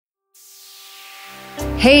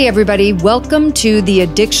Hey, everybody. Welcome to the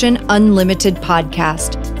Addiction Unlimited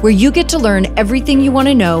podcast, where you get to learn everything you want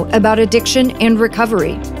to know about addiction and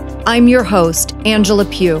recovery. I'm your host, Angela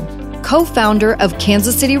Pugh, co-founder of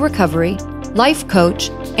Kansas City Recovery, life coach,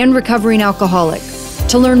 and recovering alcoholic.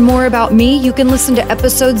 To learn more about me, you can listen to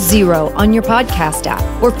episode 0 on your podcast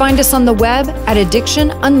app or find us on the web at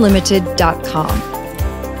addictionunlimited.com.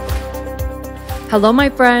 Hello, my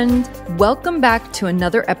friend. Welcome back to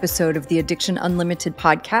another episode of the Addiction Unlimited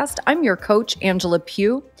podcast. I'm your coach, Angela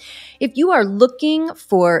Pugh. If you are looking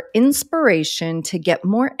for inspiration to get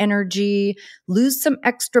more energy, lose some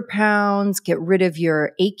extra pounds, get rid of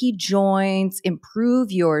your achy joints,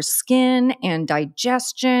 improve your skin and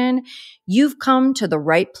digestion, you've come to the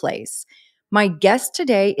right place. My guest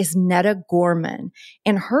today is Netta Gorman,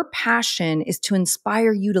 and her passion is to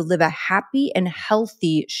inspire you to live a happy and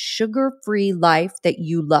healthy, sugar-free life that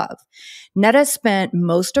you love. Netta spent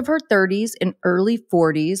most of her 30s and early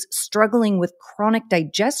 40s struggling with chronic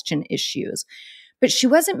digestion issues, but she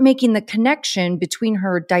wasn't making the connection between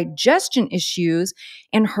her digestion issues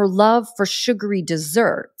and her love for sugary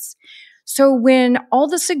desserts. So when all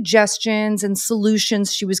the suggestions and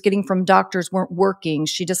solutions she was getting from doctors weren't working,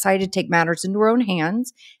 she decided to take matters into her own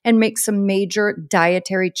hands and make some major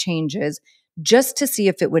dietary changes just to see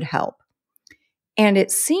if it would help. And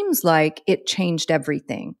it seems like it changed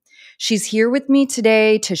everything. She's here with me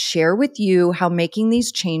today to share with you how making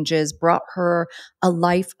these changes brought her a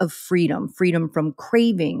life of freedom, freedom from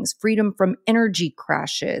cravings, freedom from energy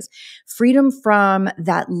crashes, freedom from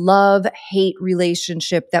that love-hate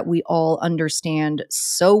relationship that we all understand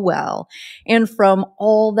so well, and from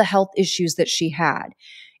all the health issues that she had.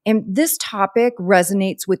 And this topic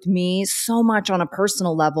resonates with me so much on a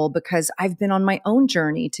personal level because I've been on my own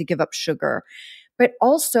journey to give up sugar, but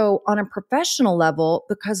also on a professional level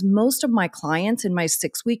because most of my clients in my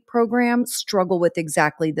 6-week program struggle with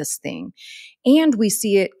exactly this thing. And we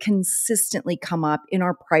see it consistently come up in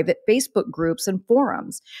our private Facebook groups and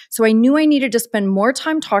forums. So I knew I needed to spend more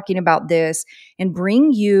time talking about this and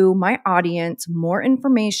bring you, my audience, more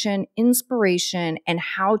information, inspiration, and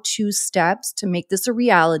how-to steps to make this a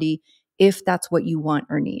reality if that's what you want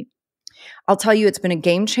or need. I'll tell you, it's been a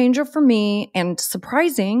game changer for me and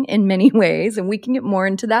surprising in many ways, and we can get more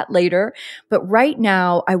into that later. But right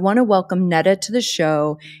now, I want to welcome Netta to the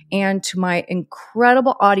show and to my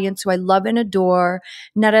incredible audience who I love and adore.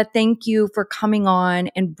 Netta, thank you for coming on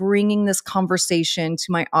and bringing this conversation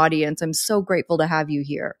to my audience. I'm so grateful to have you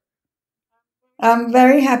here. I'm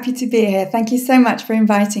very happy to be here. Thank you so much for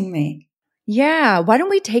inviting me. Yeah, why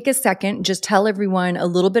don't we take a second, just tell everyone a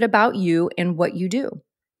little bit about you and what you do.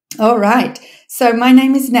 All right. So my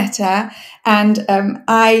name is Netta, and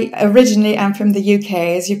I originally am from the UK,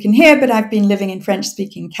 as you can hear, but I've been living in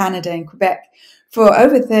French-speaking Canada and Quebec for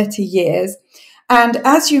over 30 years. And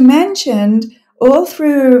as you mentioned, all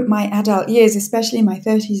through my adult years, especially my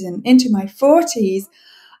 30s and into my 40s,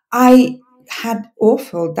 I had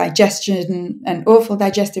awful digestion and awful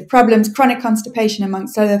digestive problems, chronic constipation,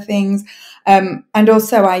 amongst other things. And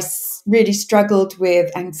also I really struggled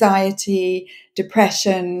with anxiety,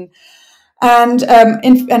 depression, and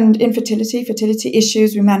fertility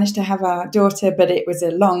issues. We managed to have our daughter, but it was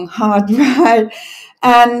a long, hard ride.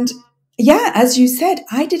 And yeah, as you said,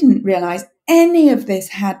 I didn't realize any of this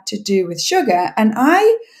had to do with sugar. And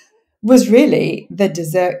I was really the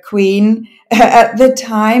dessert queen at the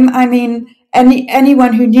time. I mean,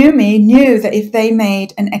 anyone who knew me knew that if they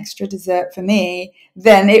made an extra dessert for me,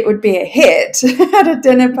 then it would be a hit at a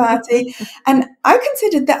dinner party. And I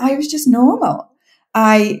considered that I was just normal.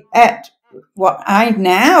 I ate what I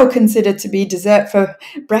now consider to be dessert for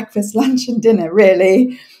breakfast, lunch, and dinner,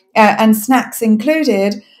 really, and snacks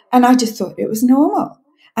included. And I just thought it was normal.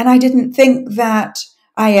 And I didn't think that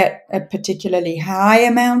I ate a particularly high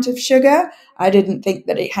amount of sugar. I didn't think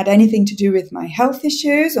that it had anything to do with my health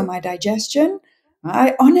issues or my digestion.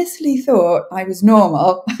 I honestly thought I was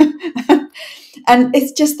normal. And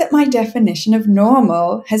it's just that my definition of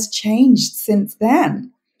normal has changed since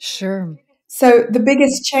then. Sure. So the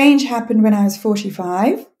biggest change happened when I was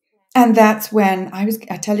 45. And that's when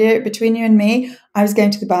I tell you, between you and me, I was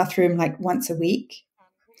going to the bathroom like once a week.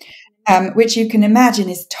 Which you can imagine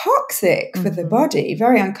is toxic for the body,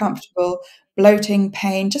 very uncomfortable, bloating,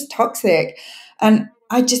 pain, just toxic. And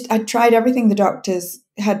I tried everything the doctors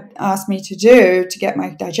had asked me to do to get my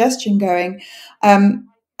digestion going.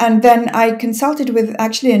 And then I consulted with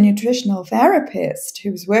actually a nutritional therapist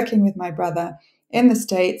who was working with my brother in the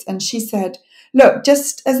States. And she said, look,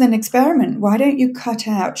 just as an experiment, why don't you cut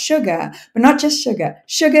out sugar, but not just sugar,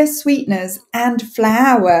 sweeteners and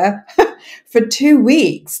flour for 2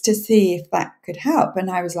 weeks to see if that could help. And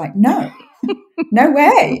I was like, no, No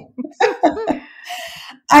way.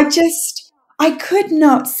 I could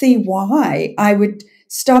not see why I would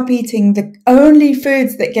stop eating the only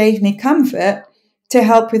foods that gave me comfort to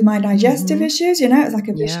help with my digestive issues. You know, it was like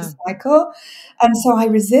a Yeah. vicious cycle. And so I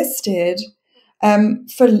resisted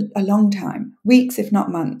for a long time, weeks, if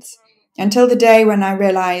not months, until the day when I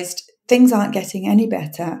realized things aren't getting any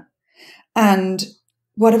better. And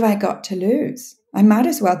what have I got to lose? I might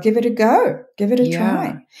as well give it a go, give it a Yeah.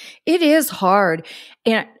 try. It is hard.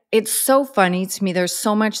 And it's so funny to me. There's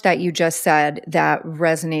so much that you just said that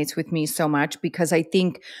resonates with me so much because I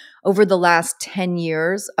think over the last 10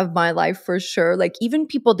 years of my life, for sure, like even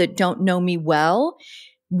people that don't know me well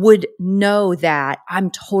would know that I'm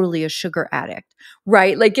totally a sugar addict,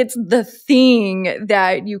 right? Like it's the thing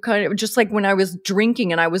that you kind of just like when I was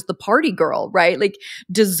drinking and I was the party girl, right? Like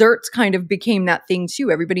desserts kind of became that thing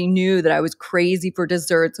too. Everybody knew that I was crazy for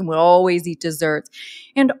desserts and would always eat desserts.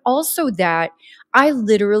 And also that I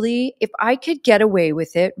literally, if I could get away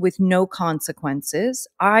with it with no consequences,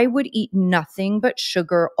 I would eat nothing but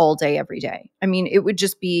sugar all day, every day. I mean, it would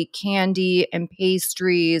just be candy and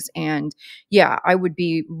pastries. And yeah, I would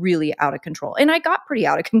be really out of control. And I got pretty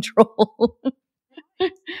out of control.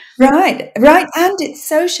 Right, right. And it's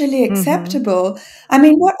socially hmm acceptable. I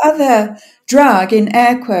mean, what other drug, in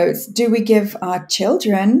air quotes, do we give our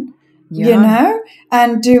children, you Yeah. know?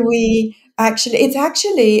 And do we actually, it's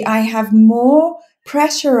actually, I have more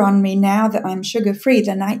pressure on me now that I'm sugar free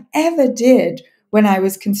than I ever did when I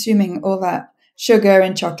was consuming all that sugar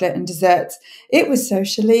and chocolate and desserts. It was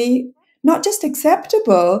socially not just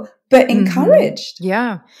acceptable, but encouraged.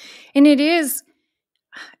 Yeah. And it is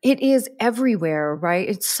everywhere, right?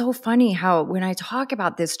 It's so funny how when I talk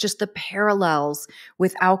about this, just the parallels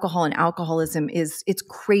with alcohol and alcoholism it's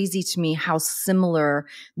crazy to me how similar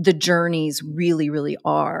the journeys really, really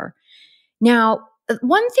are. Now,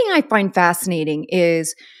 one thing I find fascinating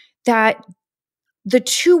is that the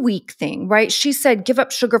 2 week thing, right? She said, give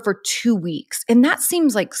up sugar for 2 weeks. And that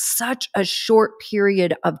seems like such a short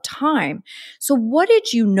period of time. So, what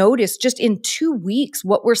did you notice just in 2 weeks?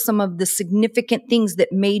 What were some of the significant things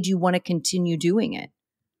that made you want to continue doing it?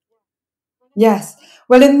 Yes.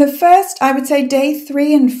 Well, in the first, I would say day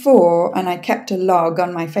 3 and 4, and I kept a log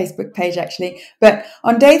on my Facebook page actually, but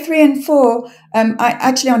on day 3 and 4,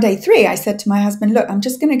 on day 3, I said to my husband, look, I'm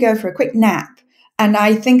just going to go for a quick nap. And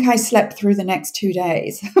I think I slept through the next 2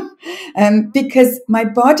 days because my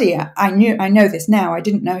body, I know this now, I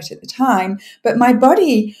didn't know it at the time, but my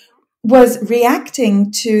body was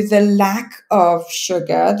reacting to the lack of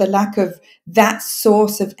sugar, the lack of that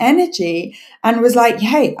source of energy, and was like,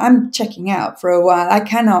 hey, I'm checking out for a while. I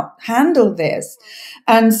cannot handle this.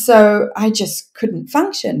 And so I just couldn't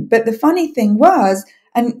function. But the funny thing was,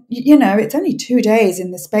 and you know, it's only 2 days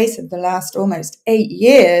in the space of the last almost 8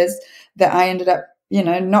 years that I ended up, you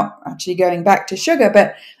know, not actually going back to sugar.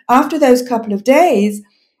 But after those couple of days,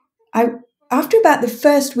 after about the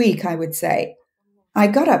first week, I would say, I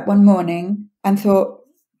got up one morning and thought,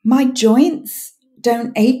 my joints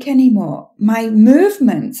don't ache anymore. My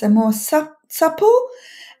movements are more supple.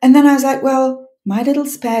 And then I was like, well, my little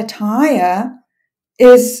spare tire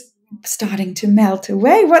is starting to melt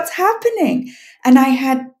away. What's happening? And I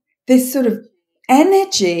had this sort of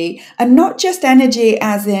energy, and not just energy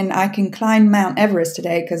as in I can climb Mount Everest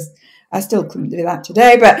today, because I still couldn't do that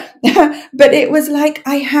today, but but it was like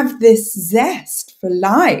I have this zest for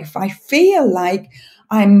life. I feel like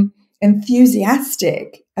I'm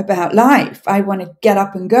enthusiastic about life. I want to get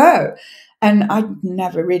up and go. And I'd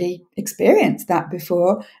never really experienced that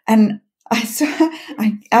before. And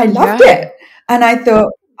I loved Yeah. it. And I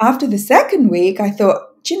thought, after the second week, I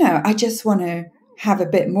thought, do you know, I just want to have a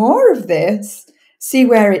bit more of this, see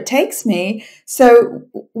where it takes me. So,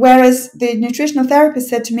 whereas the nutritional therapist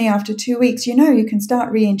said to me after 2 weeks, you know, you can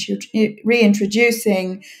start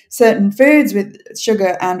reintroducing certain foods with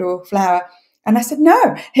sugar and or flour. And I said,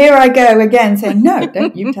 no, here I go again saying, no,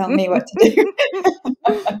 don't you tell me what to do,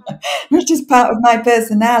 which is part of my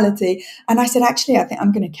personality. And I said, actually, I think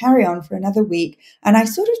I'm going to carry on for another week. And I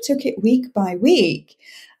sort of took it week by week.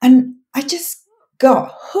 And I just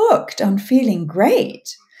got hooked on feeling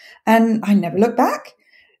great. And I never looked back.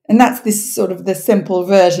 And that's this sort of the simple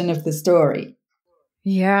version of the story.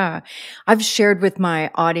 Yeah. I've shared with my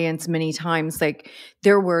audience many times, like,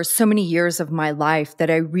 there were so many years of my life that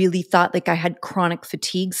I really thought like I had chronic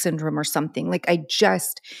fatigue syndrome or something. Like, I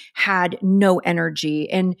just had no energy.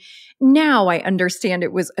 And now I understand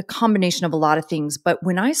it was a combination of a lot of things. But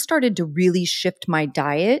when I started to really shift my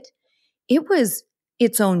diet, it was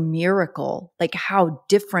its own miracle, like how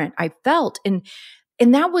different I felt. And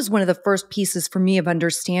And that was one of the first pieces for me of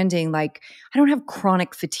understanding, like, I don't have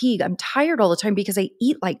chronic fatigue. I'm tired all the time because I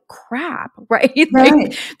eat like crap, right? Like,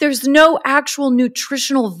 Right. there's no actual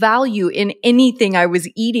nutritional value in anything I was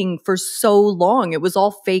eating for so long. It was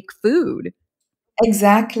all fake food.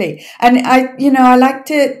 Exactly. And I like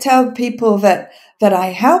to tell people that I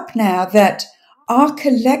help now that our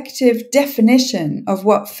collective definition of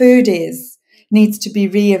what food is needs to be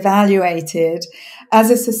reevaluated as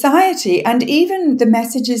a society. And even the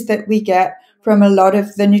messages that we get from a lot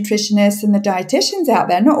of the nutritionists and the dietitians out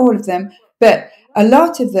there, not all of them, but a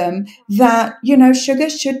lot of them, that, sugar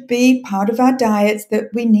should be part of our diets, that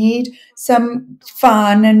we need some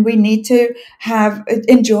fun and we need to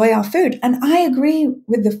enjoy our food. And I agree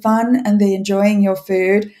with the fun and the enjoying your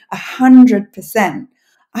food 100%.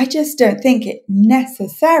 I just don't think it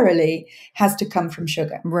necessarily has to come from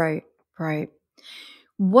sugar. Right, right.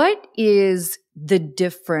 What is the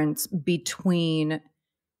difference between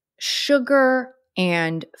sugar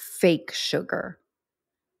and fake sugar?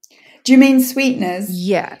 Do you mean sweeteners?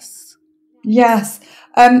 Yes. Yes.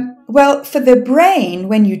 Well, for the brain,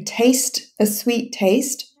 when you taste a sweet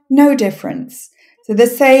taste, no difference. So the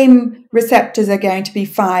same receptors are going to be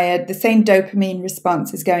fired, the same dopamine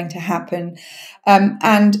response is going to happen.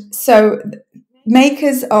 And so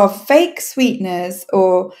makers of fake sweeteners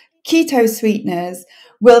or keto sweeteners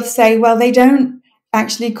will say, well, they don't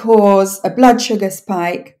actually cause a blood sugar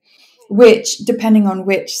spike, which, depending on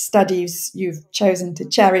which studies you've chosen to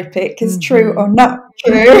cherry pick, is true or not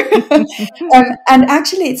true. And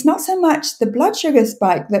actually, it's not so much the blood sugar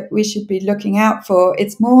spike that we should be looking out for.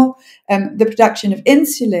 It's more the production of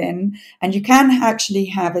insulin. And you can actually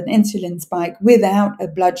have an insulin spike without a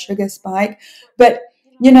blood sugar spike. But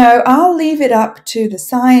I'll leave it up to the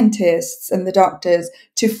scientists and the doctors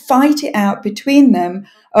to fight it out between them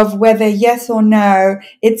of whether yes or no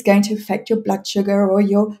it's going to affect your blood sugar or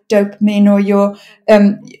your dopamine or your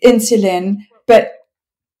insulin. But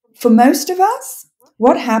for most of us,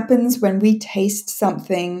 what happens when we taste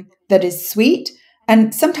something that is sweet,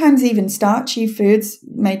 and sometimes even starchy foods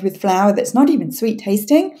made with flour that's not even sweet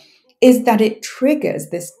tasting, is that it triggers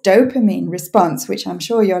this dopamine response, which I'm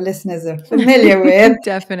sure your listeners are familiar with.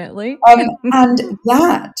 Definitely. And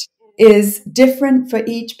that is different for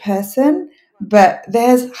each person, but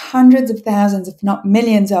there's hundreds of thousands, if not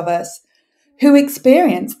millions of us who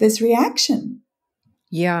experience this reaction.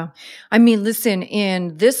 Yeah. I mean, listen,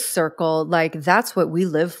 in this circle, like, that's what we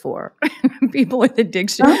live for. People with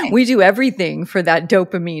addiction. Right. We do everything for that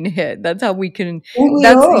dopamine hit. That's how we can,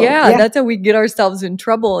 Yeah. that's how we get ourselves in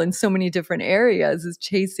trouble in so many different areas, is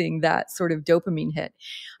chasing that sort of dopamine hit.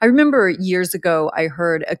 I remember years ago, I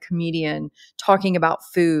heard a comedian talking about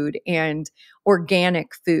food and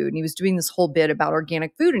organic food. And he was doing this whole bit about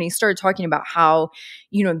organic food. And he started talking about how,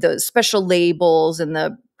 the special labels and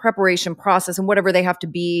the preparation process and whatever they have to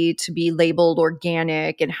be labeled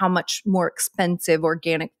organic, and how much more expensive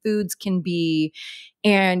organic foods can be.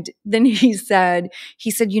 And then he said,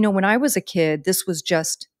 when I was a kid, this was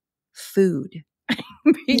just food.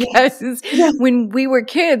 Because Yes. when we were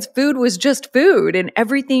kids, food was just food and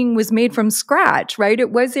everything was made from scratch, right? It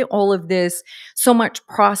wasn't all of this so much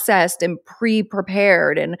processed and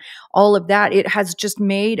pre-prepared and all of that. It has just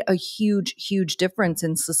made a huge, huge difference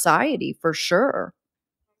in society, for sure.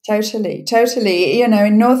 Totally.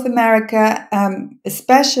 In North America,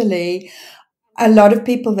 especially, a lot of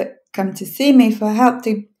people that come to see me for help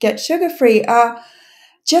to get sugar-free are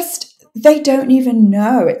just, they don't even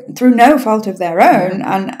know it, through no fault of their own,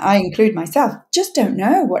 and I include myself, just don't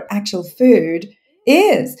know what actual food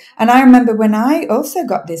is. And I remember when I also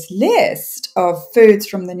got this list of foods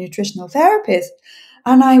from the nutritional therapist,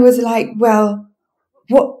 and I was like, well,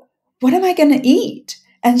 what am I going to eat?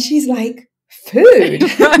 And she's like, food.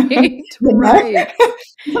 Right.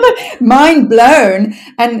 Mind blown.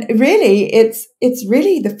 And really, it's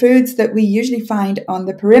really the foods that we usually find on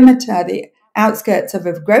the perimeter, the outskirts of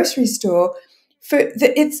a grocery store.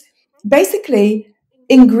 It's basically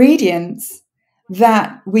ingredients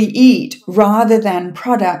that we eat rather than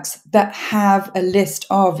products that have a list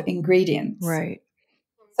of ingredients. Right.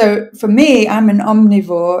 So for me, I'm an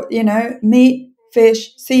omnivore, meat,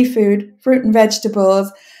 fish, seafood, fruit and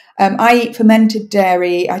vegetables. I eat fermented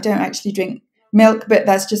dairy. I don't actually drink milk, but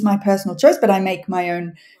that's just my personal choice. But I make my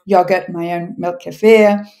own yogurt, my own milk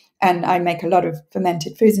kefir, and I make a lot of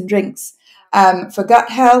fermented foods and drinks for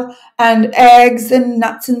gut health, and eggs and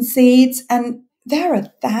nuts and seeds. And there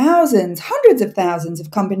are thousands, hundreds of thousands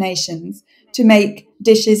of combinations to make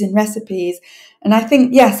dishes and recipes. And I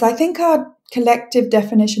think our collective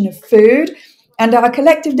definition of food and our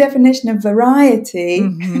collective definition of variety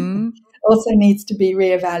also needs to be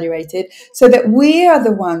reevaluated so that we are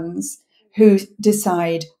the ones who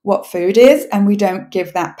decide what food is, and we don't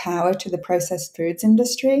give that power to the processed foods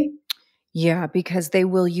industry. Yeah, because they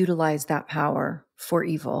will utilize that power for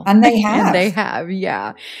evil. And they And they have. have,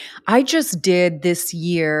 yeah. I just did this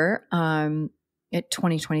year, at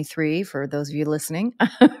 2023, for those of you listening.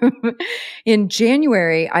 In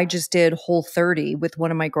January, I just did Whole30 with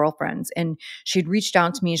one of my girlfriends, and she'd reached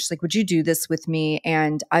out to me. She's like, "Would you do this with me?"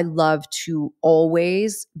 And I love to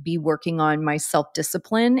always be working on my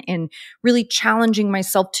self-discipline and really challenging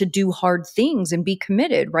myself to do hard things and be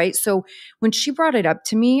committed, right? So when she brought it up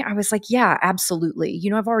to me, I was like, yeah, absolutely.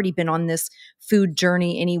 I've already been on this food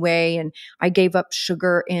journey anyway. And I gave up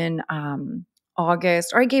sugar in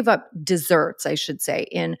August, or I gave up desserts, I should say,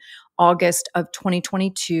 in August of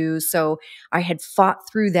 2022. So I had fought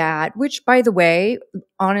through that, which, by the way,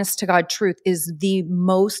 honest to God truth, is the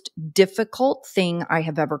most difficult thing I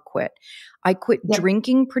have ever quit. I quit Yep.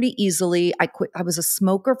 drinking pretty easily. I was a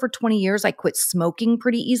smoker for 20 years. I quit smoking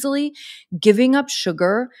pretty easily. Giving up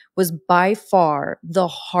sugar was by far the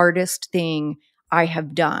hardest thing I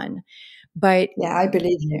have done. But Yeah, I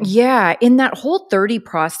believe you. yeah, in that Whole30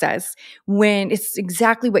 process, when it's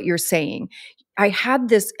exactly what you're saying, I had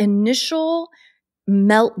this initial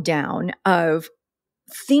meltdown of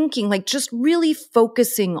thinking, like just really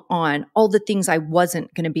focusing on all the things I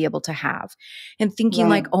wasn't going to be able to have, and thinking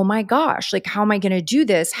like, Right. oh my gosh, like, how am I going to do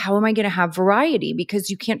this? How am I going to have variety? Because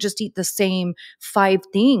you can't just eat the same 5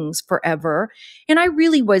 things forever. And I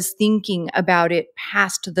really was thinking about it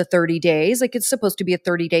past the 30 days. Like, it's supposed to be a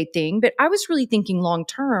 30-day thing, but I was really thinking long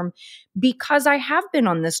term, because I have been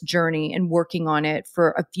on this journey and working on it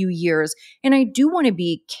for a few years. And I do want to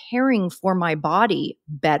be caring for my body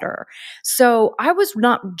better. So I was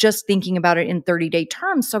not just thinking about it in 30-day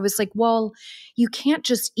terms. So I was like, well, you can't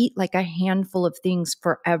just eat like a handful of things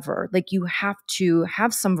forever. Like, you have to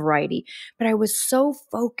have some variety. But I was so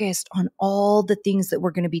focused on all the things that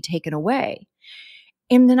were going to be taken away.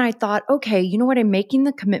 And then I thought, okay, you know what? I'm making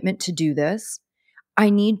the commitment to do this. I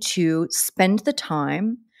need to spend the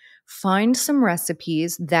time, find some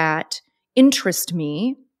recipes that interest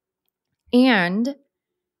me, and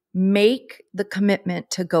make the commitment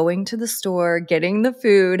to going to the store, getting the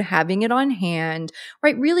food, having it on hand,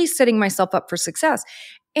 right? Really setting myself up for success.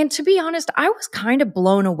 And to be honest, I was kind of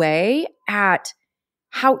blown away at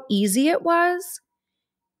how easy it was.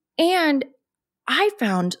 And I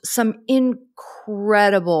found some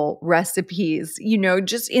incredible recipes,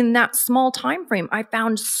 just in that small time frame. I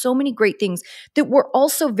found so many great things that were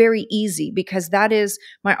also very easy, because that is,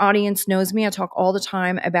 my audience knows me. I talk all the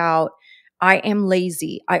time about I am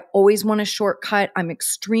lazy. I always want a shortcut. I'm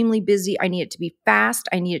extremely busy. I need it to be fast.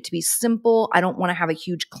 I need it to be simple. I don't want to have a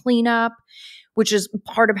huge cleanup, which is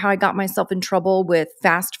part of how I got myself in trouble with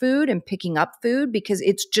fast food and picking up food, because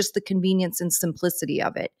it's just the convenience and simplicity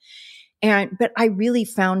of it. But I really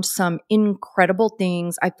found some incredible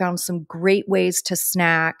things. I found some great ways to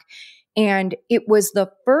snack. And it was the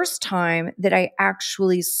first time that I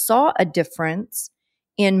actually saw a difference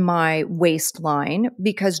in my waistline,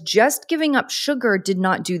 because just giving up sugar did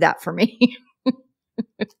not do that for me.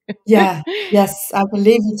 Yeah. Yes, I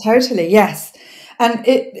believe you totally. Yes. And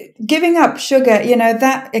giving up sugar,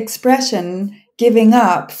 that expression, giving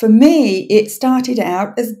up, for me, it started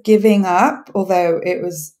out as giving up, although it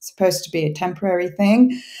was supposed to be a temporary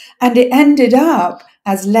thing. And it ended up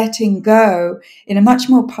as letting go in a much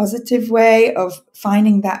more positive way of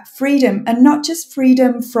finding that freedom, and not just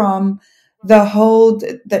freedom from the hold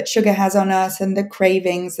that sugar has on us and the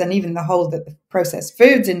cravings, and even the hold that the processed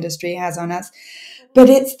foods industry has on us. But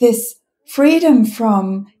it's this freedom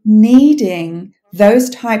from needing those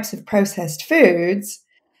types of processed foods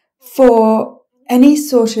for any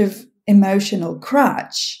sort of emotional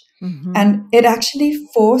crutch. Mm-hmm. And it actually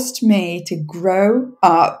forced me to grow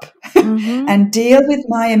up Mm-hmm. and deal with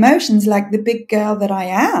my emotions like the big girl that I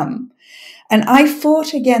am. And I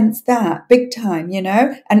fought against that big time,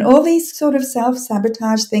 and all these sort of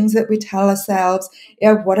self-sabotage things that we tell ourselves,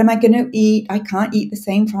 what am I going to eat? I can't eat the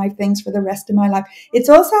same 5 things for the rest of my life. It's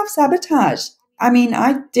all self-sabotage. I mean,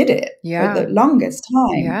 I did it for the longest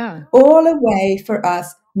time, Yeah. all a way for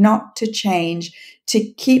us not to change, to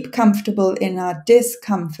keep comfortable in our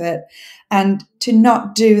discomfort, and to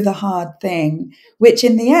not do the hard thing, which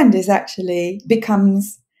in the end is actually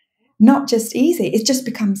becomes not just easy, it just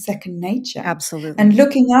becomes second nature. Absolutely. And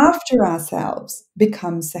looking after ourselves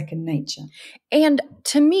becomes second nature. And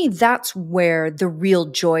to me, that's where the real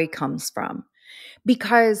joy comes from,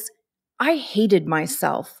 because I hated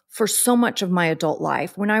myself for so much of my adult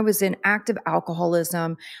life. When I was in active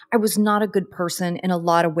alcoholism, I was not a good person in a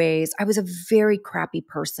lot of ways. I was a very crappy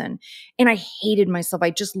person and I hated myself.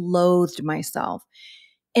 I just loathed myself.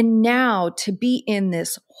 And now to be in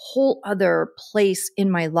this whole other place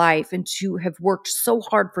in my life and to have worked so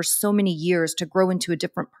hard for so many years to grow into a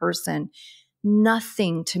different person,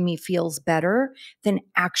 nothing to me feels better than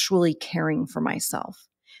actually caring for myself.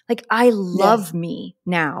 Like I Yes. love me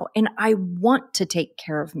now and I want to take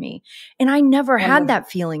care of me. And I never had Wonderful.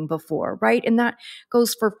 that feeling before, right? And that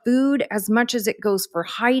goes for food as much as it goes for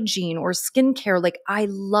hygiene or skincare. Like I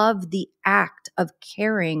love the act of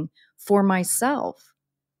caring for myself.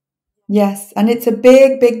 Yes, and it's a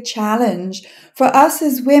big, big challenge for us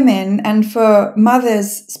as women and for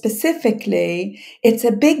mothers specifically. It's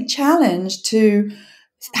a big challenge to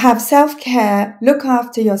have self-care, look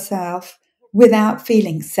after yourself without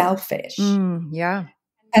feeling selfish. Yeah.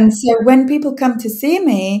 And so when people come to see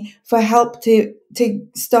me for help to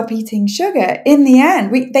stop eating sugar, in the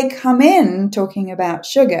end, they come in talking about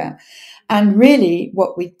sugar. And really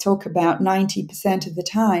what we talk about 90% of the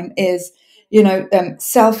time is,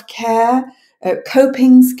 self-care,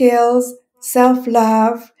 coping skills,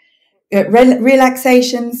 self-love,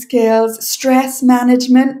 relaxation skills, stress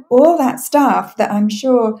management, all that stuff that I'm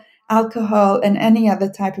sure alcohol and any other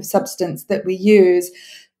type of substance that we use,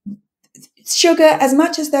 sugar, as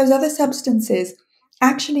much as those other substances,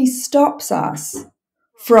 actually stops us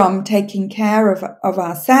from taking care of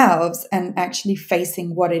ourselves and actually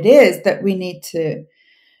facing what it is that we need to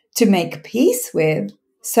make peace with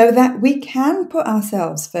so that we can put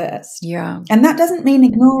ourselves first. Yeah. And that doesn't mean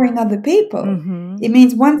ignoring other people. Mm-hmm. It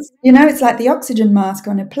means once, it's like the oxygen mask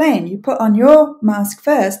on a plane. You put on your mask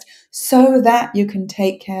first so that you can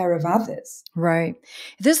take care of others. Right.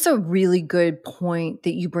 This is a really good point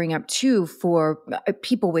that you bring up too for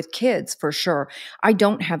people with kids, for sure. I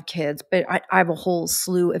don't have kids, but I have a whole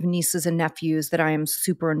slew of nieces and nephews that I am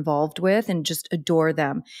super involved with and just adore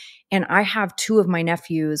them. And I have two of my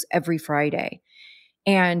nephews every Friday.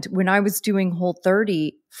 And when I was doing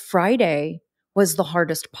Whole30, Friday was the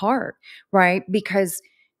hardest part, right? Because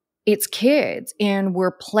it's kids and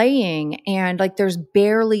we're playing and like there's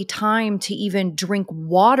barely time to even drink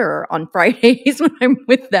water on Fridays when I'm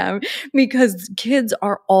with them because kids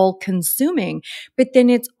are all consuming. But then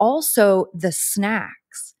it's also the snacks,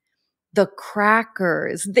 the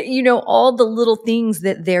crackers, all the little things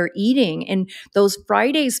that they're eating. And those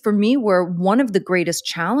Fridays for me were one of the greatest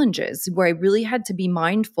challenges where I really had to be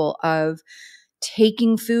mindful of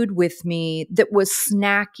taking food with me that was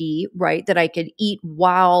snacky, right? That I could eat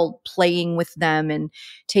while playing with them and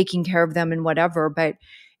taking care of them and whatever. But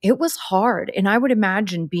it was hard. And I would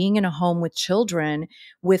imagine being in a home with children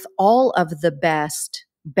with all of the best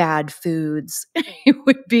bad foods, it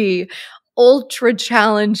would be ultra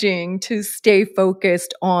challenging to stay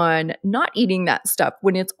focused on not eating that stuff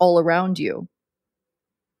when it's all around you.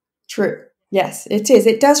 True. Yes, it is.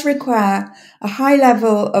 It does require a high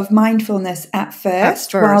level of mindfulness at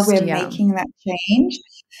first while we're Yeah. making that change.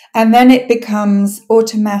 And then it becomes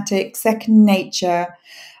automatic, second nature.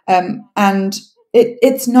 And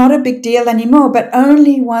it's not a big deal anymore, but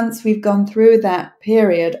only once we've gone through that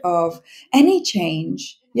period of any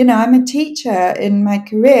change. I'm a teacher in my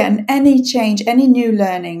career, and any change, any new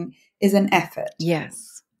learning is an effort.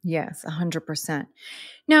 Yes, 100%.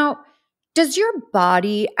 Now, does your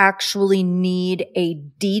body actually need a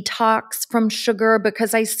detox from sugar?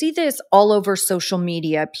 Because I see this all over social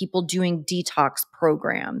media, people doing detox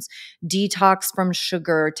programs, detox from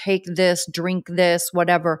sugar, take this, drink this,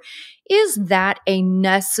 whatever. Is that a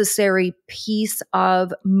necessary piece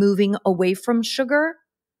of moving away from sugar?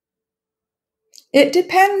 It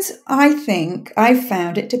depends, I think. I've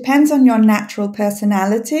found it depends on your natural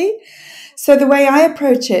personality. So the way I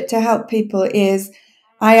approach it to help people is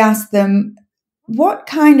I ask them, what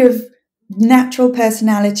kind of natural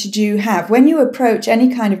personality do you have? When you approach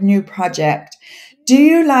any kind of new project, do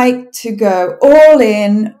you like to go all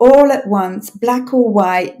in, all at once, black or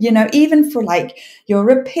white, even for like your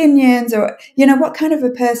opinions or, what kind of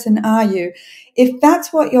a person are you? If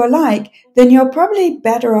that's what you're like, then you're probably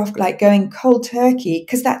better off like going cold turkey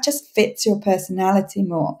because that just fits your personality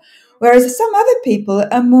more. Whereas some other people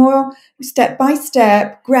are more step by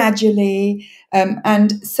step, gradually.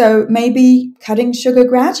 And so maybe cutting sugar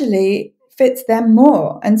gradually fits them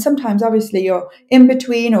more. And sometimes obviously you're in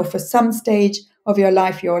between, or for some stage of your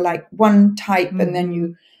life, you're like one type, and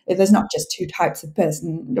then there's not just two types of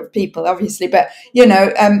people, obviously, but,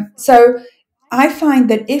 so I find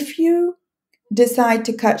that if you decide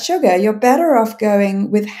to cut sugar, you're better off going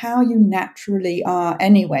with how you naturally are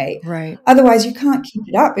anyway. Right. Otherwise, you can't keep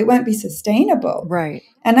it up. It won't be sustainable. Right.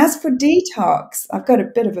 And as for detox, I've got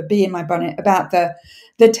a bit of a bee in my bonnet about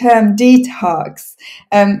the term detox,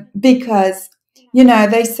 because,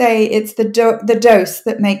 they say it's the dose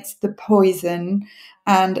that makes the poison.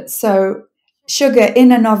 And so sugar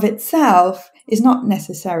in and of itself is not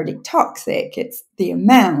necessarily toxic. It's the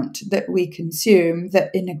amount that we consume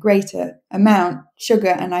that in a greater amount, sugar,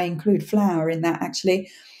 and I include flour in that actually,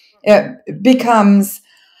 becomes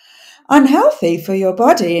unhealthy for your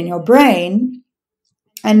body and your brain.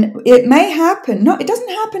 And it may happen, it doesn't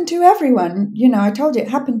happen to everyone. I told you it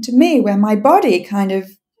happened to me where my body kind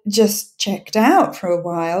of just checked out for a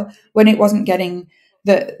while when it wasn't getting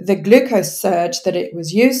the glucose surge that it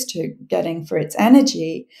was used to getting for its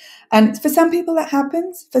energy. And for some people that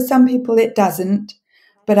happens, for some people it doesn't.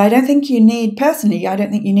 But I don't think you need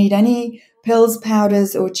any pills,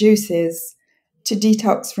 powders, or juices to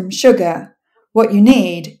detox from sugar. What you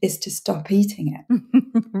need is to stop eating it.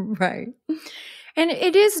 Right. And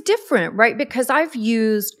it is different, right? Because I've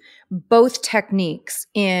used both techniques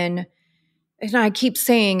and I keep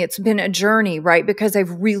saying it's been a journey, right? Because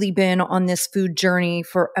I've really been on this food journey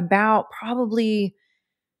for about probably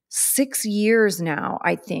 6 years now,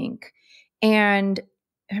 I think. And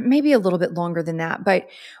maybe a little bit longer than that. But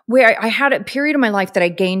where I had a period of my life that I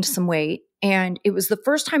gained some weight. And it was the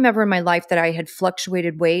first time ever in my life that I had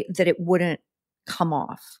fluctuated weight that it wouldn't come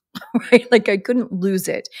off, right? Like I couldn't lose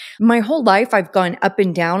it. My whole life, I've gone up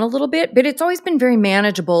and down a little bit, but it's always been very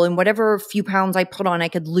manageable. And whatever few pounds I put on, I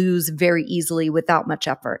could lose very easily without much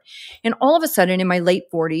effort. And all of a sudden in my late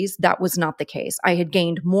 40s, that was not the case. I had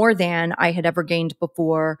gained more than I had ever gained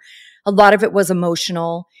before. A lot of it was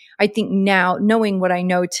emotional. I think now, knowing what I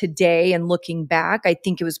know today and looking back, I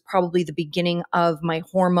think it was probably the beginning of my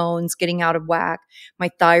hormones getting out of whack, my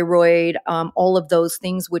thyroid, all of those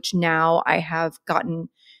things, which now I've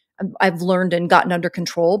learned and gotten under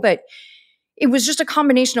control. But it was just a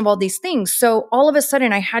combination of all these things. So all of a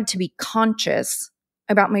sudden I had to be conscious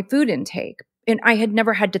about my food intake. And I had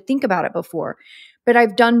never had to think about it before. But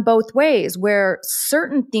I've done both ways where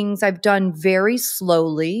certain things I've done very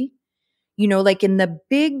slowly. Like in the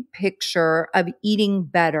big picture of eating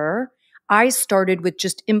better, I started with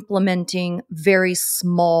just implementing very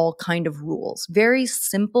small kind of rules, very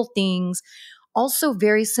simple things, also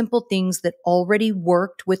very simple things that already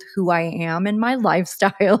worked with who I am and my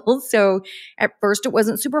lifestyle. So at first it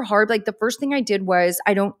wasn't super hard. Like the first thing I did was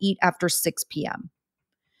I don't eat after 6 p.m.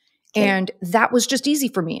 Okay. And that was just easy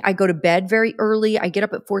for me. I go to bed very early. I get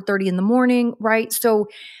up at 4:30 in the morning, right? So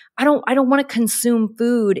I don't want to consume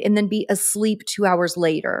food and then be asleep 2 hours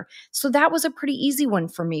later. So that was a pretty easy one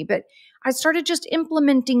for me. But I started just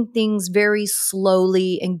implementing things very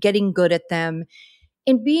slowly and getting good at them.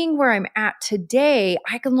 And being where I'm at today,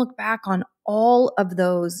 I can look back on all of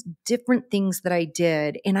those different things that I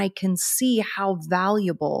did, and I can see how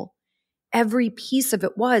valuable every piece of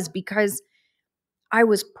it was because I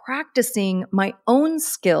was practicing my own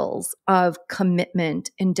skills of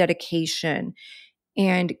commitment and dedication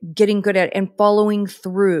and getting good at and following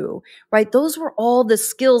through, right? Those were all the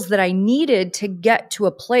skills that I needed to get to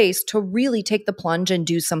a place to really take the plunge and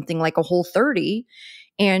do something like a Whole30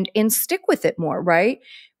 and stick with it more, right?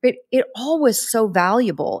 But it all was so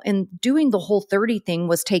valuable. And doing the Whole30 thing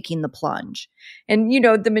was taking the plunge. And,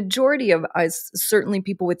 the majority of us, certainly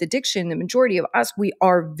people with addiction, the majority of us, we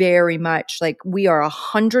are very much like we are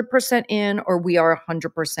 100% in or we are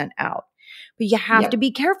 100% out. But you have to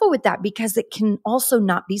be careful with that because it can also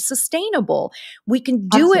not be sustainable. We can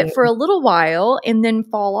do it for a little while and then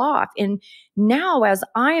fall off. And now as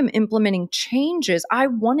I am implementing changes, I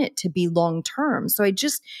want it to be long-term. So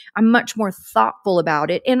I'm much more thoughtful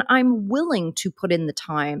about it. And I'm willing to put in the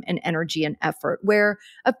time and energy and effort where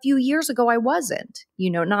a few years ago I wasn't,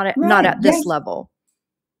 not at this level.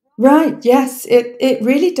 Right. Yes. It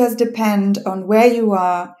really does depend on where you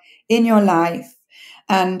are in your life.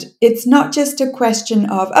 And it's not just a question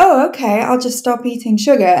of, oh, okay, I'll just stop eating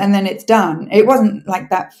sugar and then it's done. It wasn't like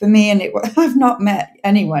that for me. And I've not met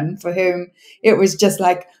anyone for whom it was just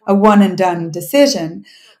like a one and done decision.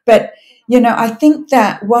 But, I think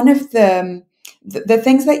that one of the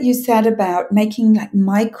things that you said about making like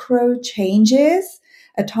micro changes,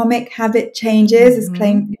 atomic habit changes, as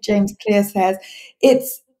James Clear says,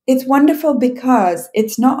 it's wonderful because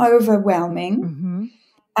it's not overwhelming.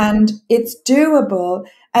 And it's doable.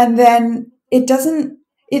 And then it doesn't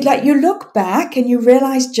it's like you look back and you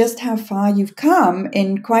realize just how far you've come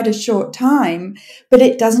in quite a short time, but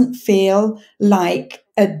it doesn't feel like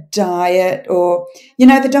a diet or,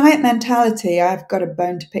 the diet mentality. I've got a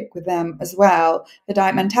bone to pick with them as well. The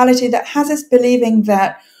diet mentality that has us believing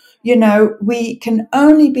that, we can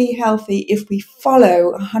only be healthy if we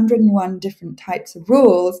follow 101 different types of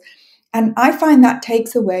rules. And I find that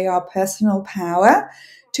takes away our personal power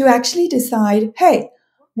to actually decide, hey,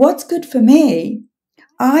 what's good for me?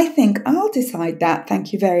 I think I'll decide that.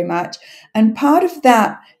 Thank you very much. And part of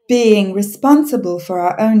that being responsible for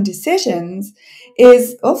our own decisions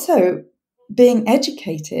is also being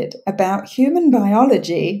educated about human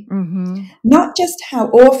biology, not just how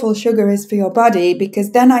awful sugar is for your body,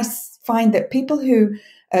 because then I find that people who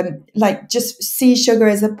just see sugar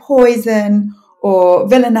as a poison or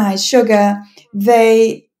villainize sugar,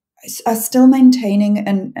 they are still maintaining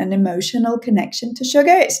an emotional connection to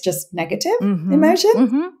sugar. It's just negative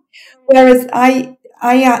emotion. Whereas I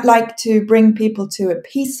like to bring people to a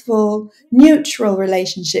peaceful, neutral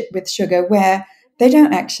relationship with sugar where they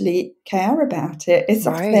don't actually care about it. It's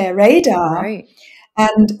off their radar. Right.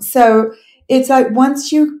 And so it's like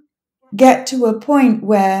once you get to a point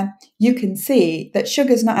where you can see that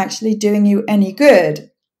sugar's not actually doing you any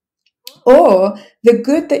good, or the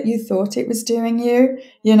good that you thought it was doing you,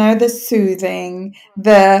 the soothing,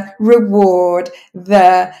 the reward,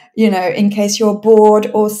 in case you're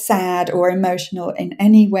bored or sad or emotional in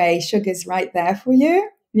any way, sugar's right there for you.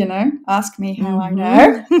 Ask me how I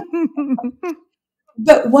know.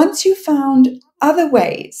 But once you found other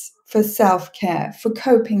ways for self-care, for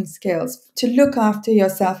coping skills, to look after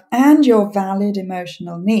yourself and your valid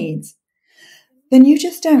emotional needs, then you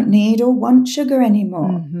just don't need or want sugar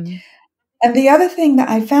anymore. And the other thing that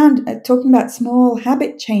I found, talking about small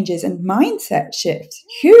habit changes and mindset shifts,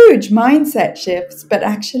 huge mindset shifts, but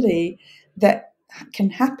actually that can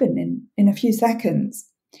happen in a few seconds.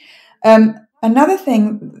 Another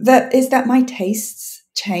thing that is that my tastes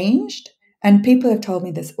changed, and people have told me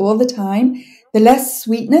this all the time. The less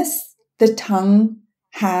sweetness the tongue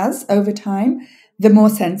has over time, the more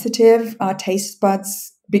sensitive our taste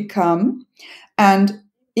buds become. And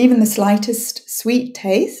even the slightest sweet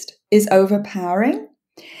taste is overpowering.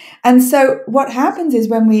 And so what happens is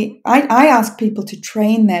when I ask people to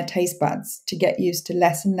train their taste buds to get used to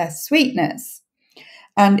less and less sweetness.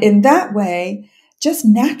 And in that way, just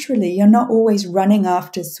naturally, you're not always running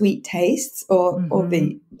after sweet tastes or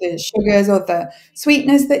the sugars or the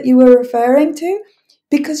sweetness that you were referring to,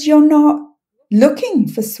 because you're not looking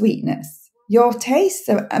for sweetness. Your tastes,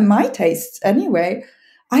 and my tastes anyway,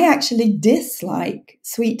 I actually dislike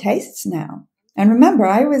sweet tastes now. And remember,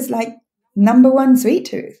 I was like number one sweet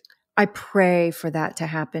tooth. I pray for that to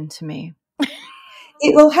happen to me.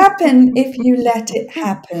 It will happen if you let it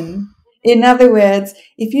happen. In other words,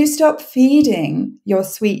 if you stop feeding your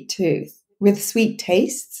sweet tooth with sweet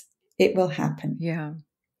tastes, it will happen. Yeah.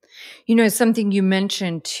 Something you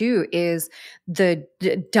mentioned too is the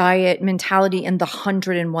diet mentality and the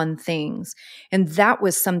 101 things. And that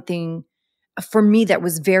was something for me that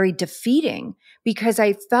was very defeating, because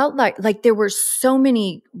I felt like there were so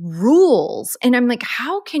many rules, and I'm like,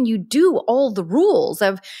 how can you do all the rules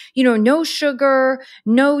of, no sugar,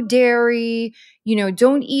 no dairy,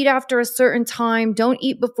 don't eat after a certain time, don't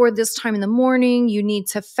eat before this time in the morning, you need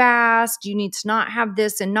to fast, you need to not have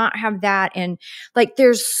this and not have that. And like,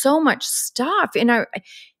 there's so much stuff. And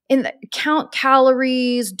count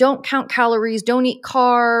calories, don't eat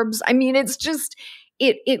carbs. I mean, it's just,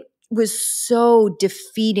 it was so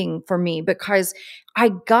defeating for me, because I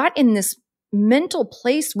got in this mental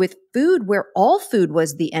place with food where all food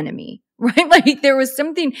was the enemy, right? Like there was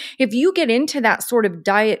something, if you get into that sort of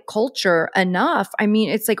diet culture enough, I mean,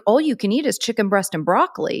 it's like all you can eat is chicken breast and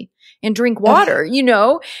broccoli and drink water,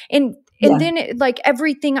 and then like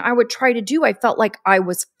everything I would try to do, I felt like I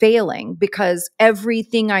was failing because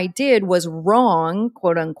everything I did was wrong,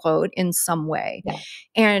 quote unquote, in some way. Yeah.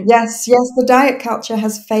 And yes, the diet culture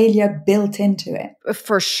has failure built into it.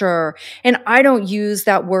 For sure. And I don't use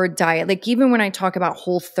that word diet. Like even when I talk about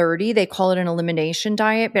Whole30, they call it an elimination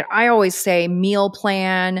diet, but I always say meal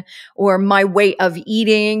plan or my way of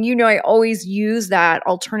eating. I always use that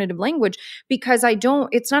alternative language because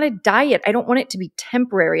it's not a diet. I don't want it to be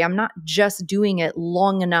temporary. I'm not just doing it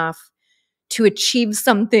long enough to achieve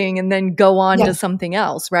something and then go on to something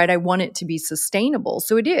else, right? I want it to be sustainable.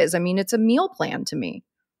 So it is. I mean, it's a meal plan to me.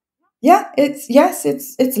 Yeah, it's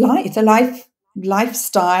a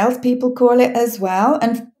lifestyle, people call it as well.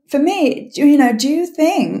 And for me, do you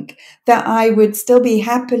think that I would still be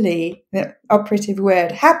happily, the operative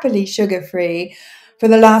word, happily sugar-free for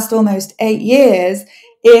the last almost 8 years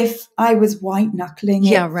if I was white knuckling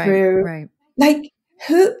Yeah, it right, through. right. Like,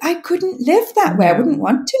 I couldn't live that way. I No. wouldn't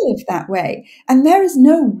want to live that way. And there is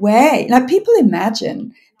no way. Like, people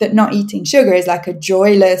imagine that not eating sugar is like a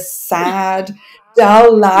joyless, sad,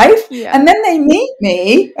 dull life. Yeah. And then they meet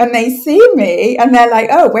me and they see me and they're like,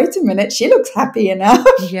 oh, wait a minute, she looks happy enough.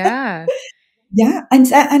 Yeah. Yeah.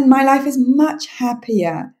 And my life is much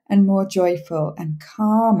happier and more joyful and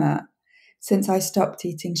calmer since I stopped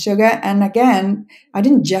eating sugar. And again, I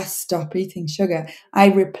didn't just stop eating sugar, I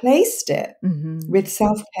replaced it Mm-hmm. with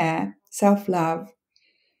self-care, self-love,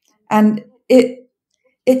 and it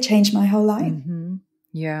changed my whole life. Mm-hmm.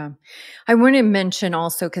 Yeah. I want to mention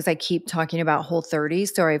also, because I keep talking about Whole30,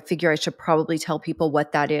 so I figure I should probably tell people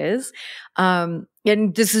what that is. And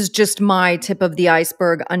this is just my tip of the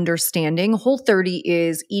iceberg understanding. Whole30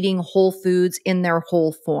 is eating whole foods in their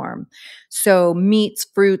whole form. So meats,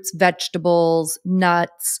 fruits, vegetables,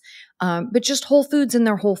 nuts, but just whole foods in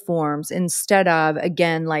their whole forms instead of,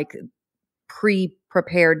 again, like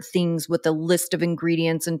pre-prepared things with a list of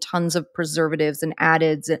ingredients and tons of preservatives and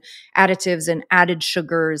additives and added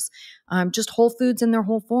sugars, just whole foods in their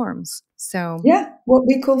whole forms. So Yeah, what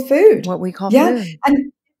we call food. what we call Yeah. food.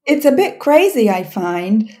 And it's a bit crazy, I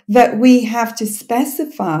find, that we have to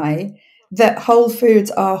specify that whole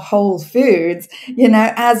foods are whole foods,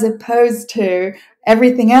 as opposed to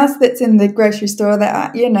everything else that's in the grocery store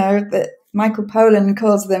that, that Michael Pollan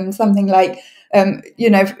calls them something like,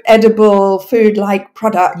 edible food-like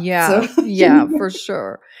products. Yeah, Or, yeah, for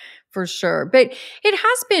sure. For sure. But it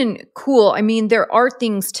has been cool. I mean, there are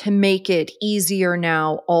things to make it easier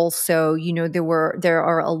now also. There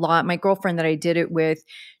are a lot. My girlfriend that I did it with,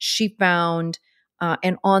 she found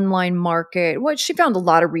an online market. Well, she found a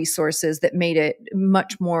lot of resources that made it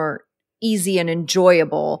much more easy and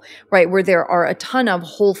enjoyable, right? Where there are a ton of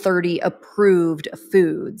Whole30 approved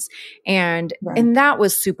foods. And right. and that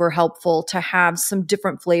was super helpful to have some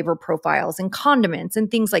different flavor profiles and condiments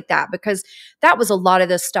and things like that, because that was a lot of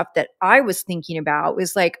the stuff that I was thinking about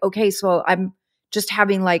was like, okay, so I'm just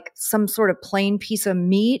having like some sort of plain piece of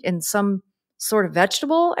meat and some sort of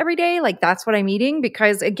vegetable every day. Like that's what I'm eating,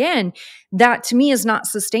 because again, that to me is not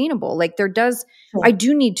sustainable. Like I Sure.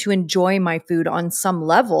 do need to enjoy my food on some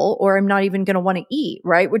level or I'm not even going to want to eat,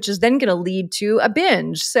 right? Which is then going to lead to a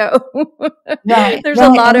binge. So Right, there's a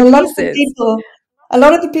right. lot And of pieces. a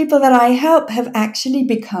lot of the people that I help have actually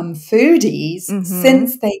become foodies Mm-hmm.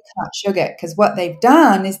 since they cut sugar, because what they've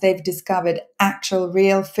done is they've discovered actual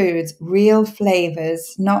real foods, real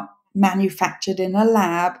flavors, not manufactured in a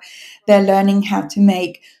lab. They're learning how to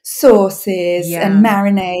make sauces and Yeah.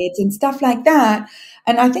 marinades and stuff like that.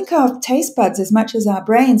 And I think our taste buds, as much as our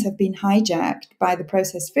brains, have been hijacked by the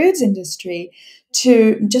processed foods industry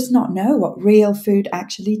to just not know what real food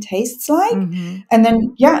actually tastes like. Mm-hmm. And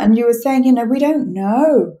then, yeah, and you were saying, we don't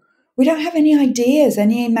know. We don't have any ideas,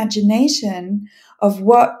 any imagination of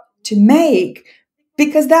what to make,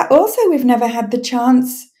 because that also we've never had the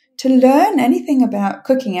chance to learn anything about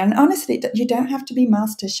cooking. And honestly, you don't have to be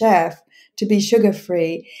master chef to be sugar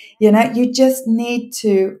free. You just need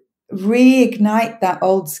to reignite that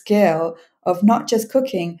old skill of not just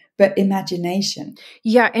cooking, but imagination.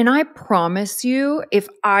 Yeah. And I promise you, if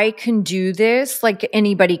I can do this, like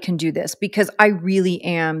anybody can do this, because I really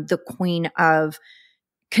am the queen of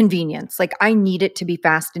convenience. Like I need it to be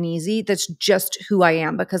fast and easy. That's just who I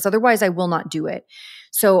am, because otherwise I will not do it.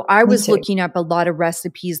 So I Me was too. looking up a lot of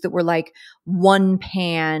recipes that were like one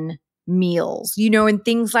pan meals, and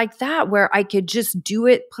things like that, where I could just do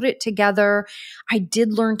it, put it together. I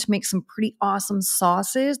did learn to make some pretty awesome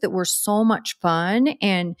sauces that were so much fun.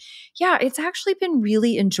 And yeah, it's actually been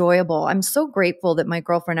really enjoyable. I'm so grateful that my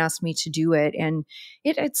girlfriend asked me to do it. And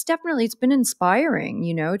it's been inspiring,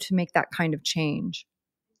 to make that kind of change.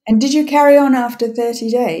 And did you carry on after 30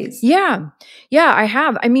 days? Yeah. Yeah, I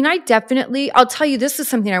have. I mean, I'll tell you, this is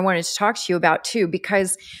something I wanted to talk to you about too,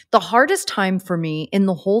 because the hardest time for me in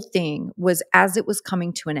the whole thing was as it was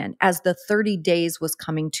coming to an end, as the 30 days was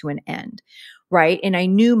coming to an end, right? And I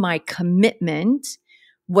knew my commitment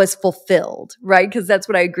was fulfilled, right? Because that's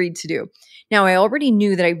what I agreed to do. Now, I already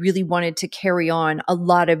knew that I really wanted to carry on a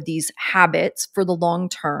lot of these habits for the long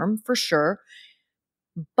term, for sure.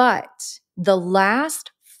 But the last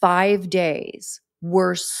 5 days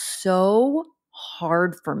were so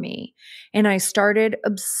hard for me. And I started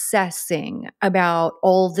obsessing about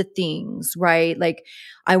all the things, right? Like,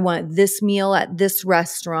 I want this meal at this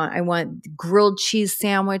restaurant. I want grilled cheese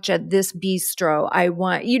sandwich at this bistro. I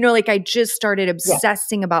want, like I just started Yeah.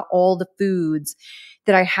 obsessing about all the foods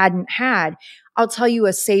that I hadn't had. I'll tell you,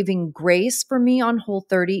 a saving grace for me on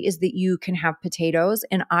Whole30 is that you can have potatoes,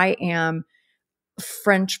 and I am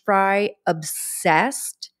French fry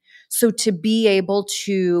obsessed. So to be able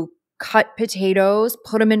to cut potatoes,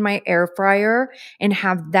 put them in my air fryer, and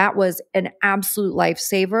have that was an absolute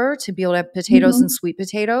lifesaver to be able to have potatoes and Mhm. sweet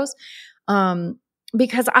potatoes. Um,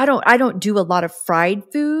 because I don't do a lot of fried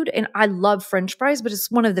food, and I love French fries, but it's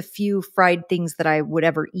one of the few fried things that I would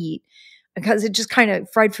ever eat because it just kind of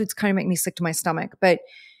fried foods kind of make me sick to my stomach. But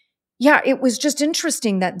yeah, it was just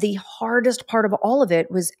interesting that the hardest part of all of it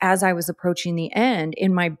was as I was approaching the end,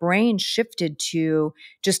 and my brain shifted to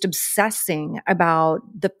just obsessing about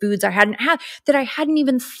the foods I hadn't had that I hadn't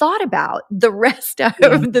even thought about the rest of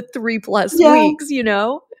Yeah. the 3+ Yeah. weeks, you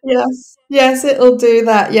know? Yes. Yes, it'll do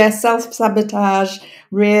that. Yes, self-sabotage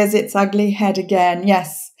rears its ugly head again.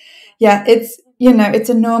 Yes. Yeah, it's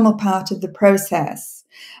a normal part of the process.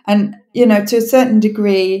 And, to a certain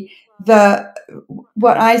degree,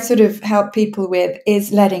 what I sort of help people with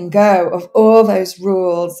is letting go of all those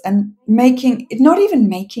rules and not even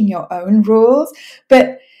making your own rules,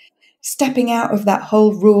 but stepping out of that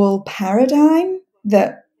whole rule paradigm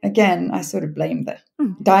that, again, I sort of blame the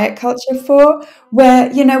Mm. diet culture for, where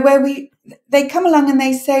they come along and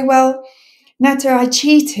they say, well, Netta, I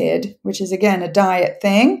cheated, which is again a diet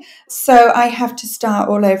thing. So I have to start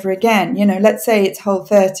all over again. Let's say it's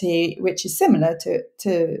Whole30, which is similar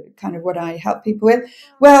to kind of what I help people with.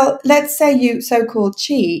 Well, let's say you so-called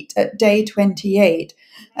cheat at day 28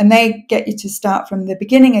 and they get you to start from the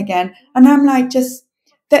beginning again. And I'm like, just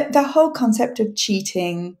the whole concept of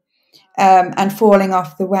cheating and falling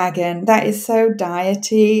off the wagon, that is so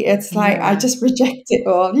diety. It's like, I Yeah. just reject it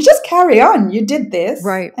all. You just carry on. You did this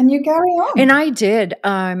Right. and you carry And on. I did.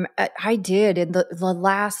 I did in the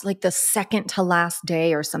last, like the second to last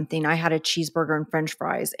day or something. I had a cheeseburger and French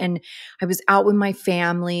fries, and I was out with my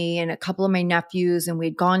family and a couple of my nephews, and we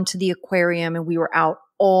had gone to the aquarium, and we were out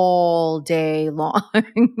all day long.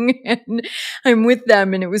 And I'm with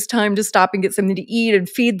them, and it was time to stop and get something to eat and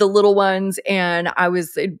feed the little ones. And I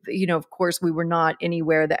was, of course, we were not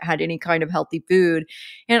anywhere that had any kind of healthy food.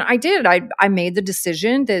 And I did. I made the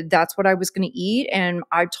decision that that's what I was going to eat. And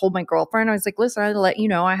I told my girlfriend, I was like, listen, I had to let you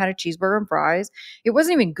know I had a cheeseburger and fries. It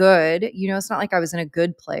wasn't even good. It's not like I was in a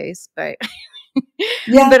good place, but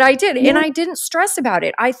Yeah. but I did. And Yeah. I didn't stress about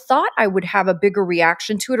it. I thought I would have a bigger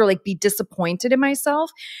reaction to it or like be disappointed in myself.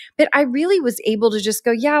 But I really was able to just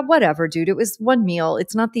go, yeah, whatever, dude. It was one meal.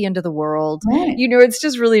 It's not the end of the world. Right. It's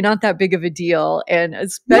just really not that big of a deal. And Yeah.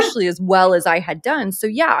 especially as well as I had done. So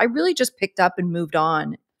yeah, I really just picked up and moved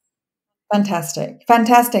on. Fantastic.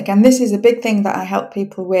 Fantastic. And this is a big thing that I help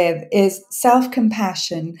people with is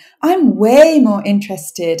self-compassion. I'm way more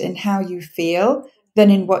interested in how you feel than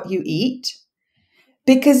in what you eat.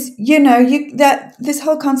 Because that this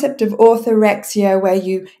whole concept of orthorexia, where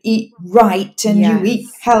you eat right and you eat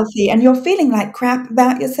Yes. healthy and you're feeling like crap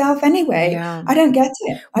about yourself anyway, Yeah. I don't get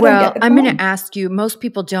it. I don't get Well, the I'm going point. to ask you, most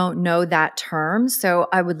people don't know that term. So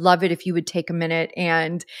I would love it if you would take a minute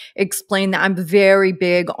and explain that. I'm very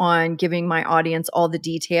big on giving my audience all the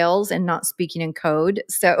details and not speaking in code.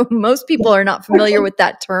 So most people are not familiar with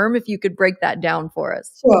that term. If you could break that down for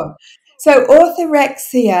us. Sure. So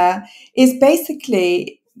orthorexia is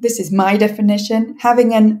basically, this is my definition,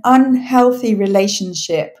 having an unhealthy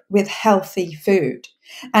relationship with healthy food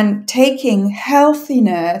and taking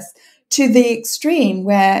healthiness to the extreme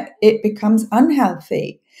where it becomes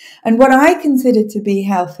unhealthy. And what I consider to be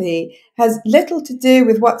healthy has little to do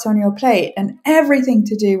with what's on your plate and everything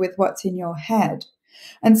to do with what's in your head.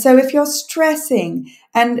 And so if you're stressing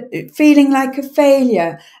and feeling like a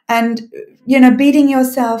failure and, beating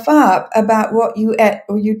yourself up about what you ate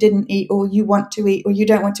or you didn't eat or you want to eat or you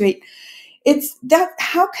don't want to eat, it's that,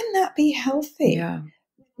 how can that be healthy?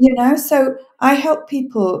 Yeah. So I help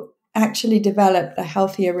people actually develop a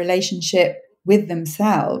healthier relationship with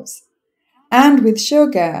themselves and with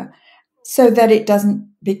sugar so that it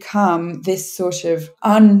doesn't become this sort of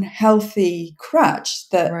unhealthy crutch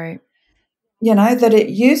Right. that it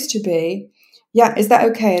used to be. Yeah. Is that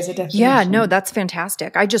okay as a Yeah, no, definition? that's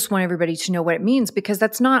fantastic. I just want everybody to know what it means because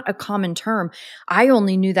that's not a common term. I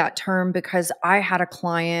only knew that term because I had a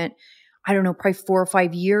client, I don't know, probably 4 or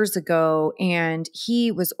 5 years ago, and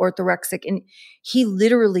he was orthorexic and he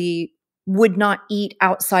literally would not eat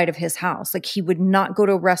outside of his house. Like he would not go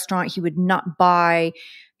to a restaurant. He would not buy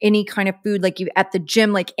any kind of food, like at the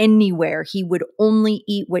gym, like anywhere. He would only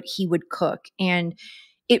eat what he would cook. And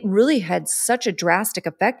it really had such a drastic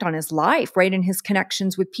effect on his life, right? And his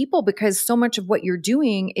connections with people, because so much of what you're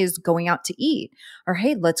doing is going out to eat, or,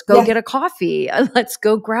 hey, let's go get a coffee. Let's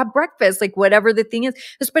go grab breakfast, like whatever the thing is,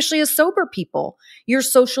 especially as sober people, your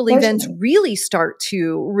social events really start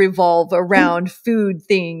to revolve around food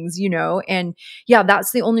things, and yeah,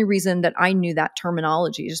 that's the only reason that I knew that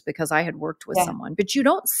terminology, just because I had worked with someone, but you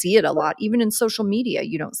don't see it a lot. Even in social media,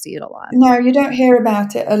 you don't see it a lot. No, you don't hear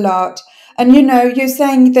about it a lot. And, you're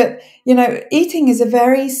saying that, eating is a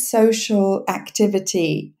very social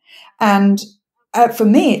activity. And for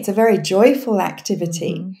me, it's a very joyful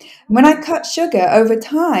activity. Mm-hmm. When I cut sugar over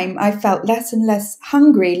time, I felt less and less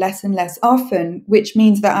hungry, less and less often, which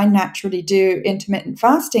means that I naturally do intermittent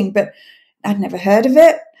fasting, but I'd never heard of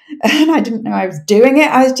it. And I didn't know I was doing it.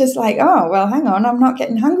 I was just like, oh, well, hang on, I'm not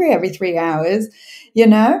getting hungry every 3 hours,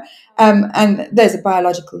 and there's a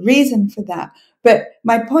biological reason for that. But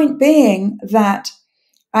my point being that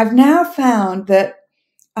I've now found that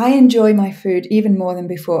I enjoy my food even more than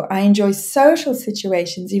before. I enjoy social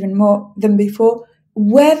situations even more than before,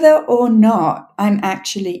 whether or not I'm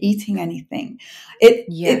actually eating anything.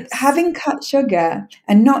 Having cut sugar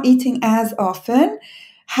and not eating as often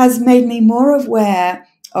has made me more aware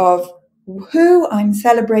of who I'm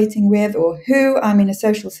celebrating with or who I'm in a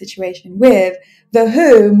social situation with, the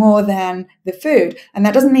who more than the food. And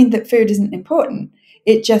that doesn't mean that food isn't important.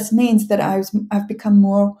 It just means that I've become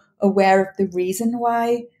more aware of the reason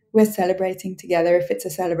why we're celebrating together, if it's a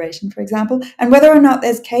celebration, for example. And whether or not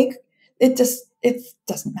there's cake, it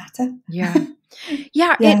doesn't matter. Yeah.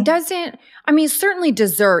 Yeah, it doesn't, certainly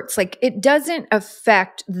desserts, like it doesn't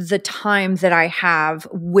affect the time that I have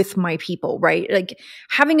with my people, right? Like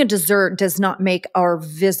having a dessert does not make our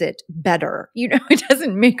visit better. It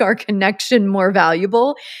doesn't make our connection more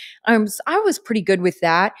valuable. I was pretty good with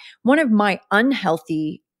that. One of my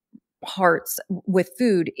unhealthy parts with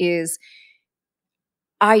food is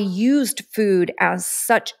I used food as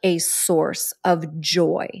such a source of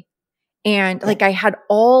joy. And like I had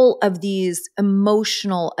all of these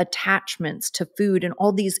emotional attachments to food and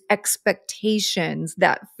all these expectations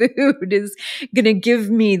that food is going to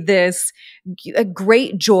give me a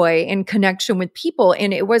great joy and connection with people.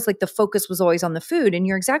 And it was like the focus was always on the food. And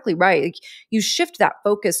you're exactly right. Like you shift that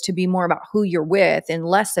focus to be more about who you're with and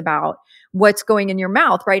less about what's going in your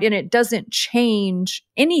mouth, right? And it doesn't change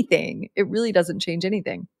anything. It really doesn't change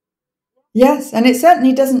anything. Yes, and it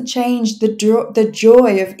certainly doesn't change the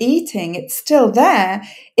joy of eating. It's still there.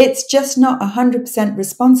 It's just not 100%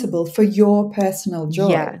 responsible for your personal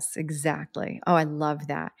joy. Yes, exactly. Oh, I love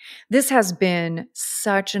that. This has been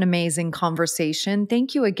such an amazing conversation.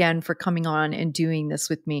 Thank you again for coming on and doing this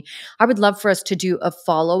with me. I would love for us to do a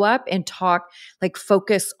follow-up and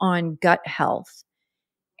focus on gut health.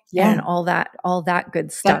 Yeah. And all that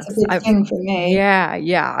good stuff. That's a big thing for me.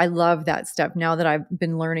 Yeah. I love that stuff now that I've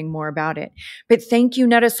been learning more about it. But thank you,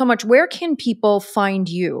 Netta, so much. Where can people find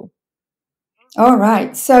you? All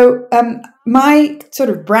right. So my sort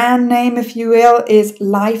of brand name, if you will, is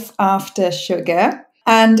Life After Sugar.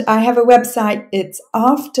 And I have a website. It's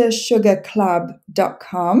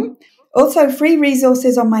aftersugarclub.com. Also, free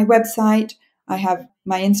resources on my website. I have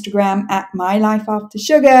my Instagram at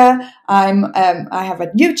MyLifeAfterSugar. I have a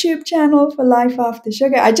YouTube channel for Life After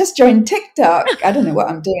Sugar. I just joined TikTok. I don't know what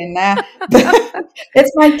I'm doing there.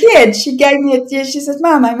 It's my kid. She gave me she says,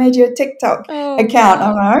 Mom, I made you a TikTok account.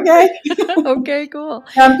 Wow. I'm like, okay. Okay, cool.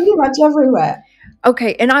 I'm pretty much everywhere.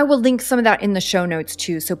 Okay, and I will link some of that in the show notes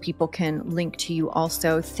too, so people can link to you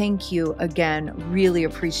also. Thank you again. Really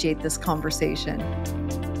appreciate this conversation.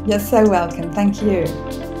 You're so welcome. Thank you.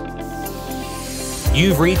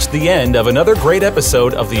 You've reached the end of another great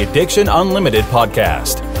episode of the Addiction Unlimited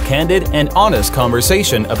podcast. Candid and honest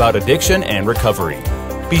conversation about addiction and recovery.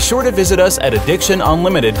 Be sure to visit us at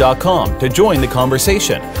addictionunlimited.com to join the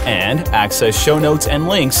conversation and access show notes and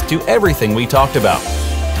links to everything we talked about.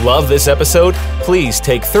 Love this episode? Please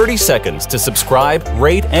take 30 seconds to subscribe,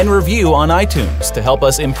 rate, and review on iTunes to help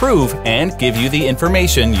us improve and give you the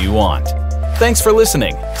information you want. Thanks for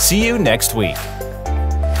listening. See you next week.